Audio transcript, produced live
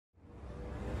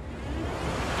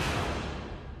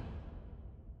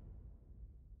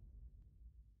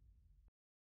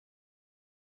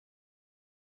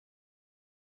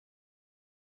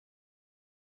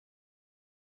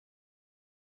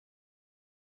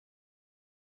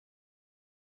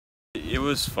It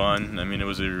was fun. I mean, it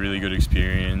was a really good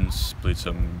experience. Played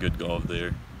some good golf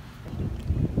there.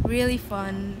 Really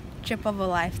fun, trip of a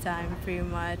lifetime pretty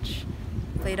much.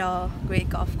 Played all great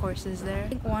golf courses there. I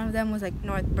think one of them was like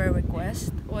North Berwick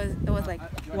West. It was like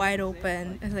wide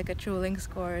open. It was like a true links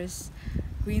course.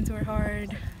 Greens were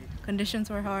hard, conditions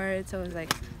were hard, so it was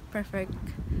like perfect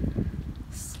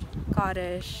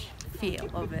Scottish feel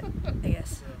of it, I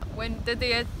guess. When the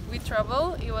day we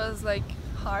traveled, it was like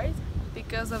hard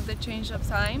because of the change of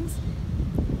times,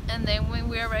 and then when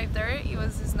we arrived there it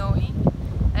was snowing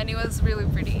and it was really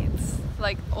pretty. It's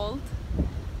like old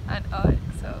and odd,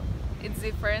 so it's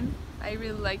different. I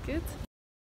really like it.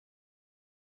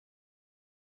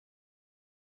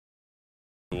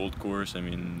 Old course, I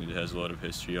mean, it has a lot of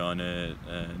history on it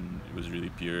and it was really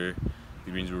pure.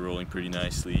 The greens were rolling pretty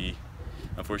nicely.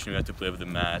 Unfortunately we had to play with the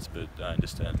mats, but I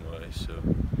understand why. So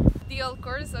the old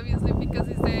course, obviously, because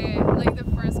it's the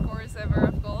first course ever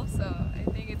of golf, so I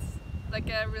think it's like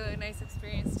a really nice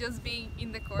experience. Just being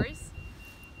in the course,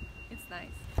 it's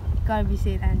nice. Gotta be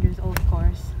St. Andrew's Old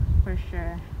Course, for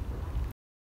sure.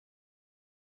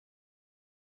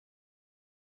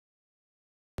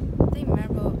 I think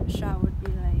memorable shot would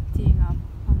be like teeing up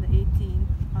on the 18th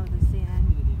of the St.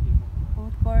 Andrew's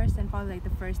Old Course, and probably like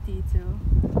the first tee too,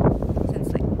 since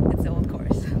like it's the old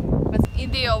course. But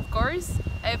in the old course,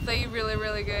 I played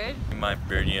really good. my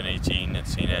birdie on 18 at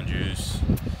St. Andrews.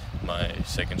 My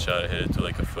second shot I hit it to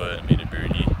like a foot and made a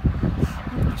birdie.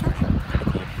 It's pretty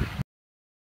cool.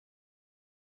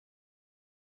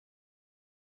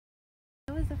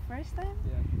 It was the first time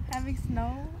having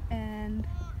snow, and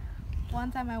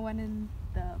one time I went in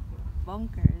the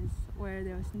bunkers where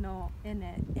there was snow in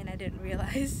it and I didn't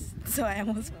realize, so I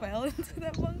almost fell into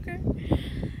that bunker.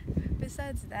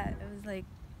 Besides that, it was like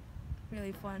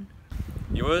really fun.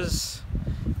 It was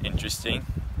interesting.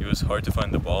 It was hard to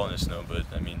find the ball in the snow, but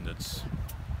I mean, that's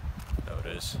how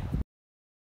it is.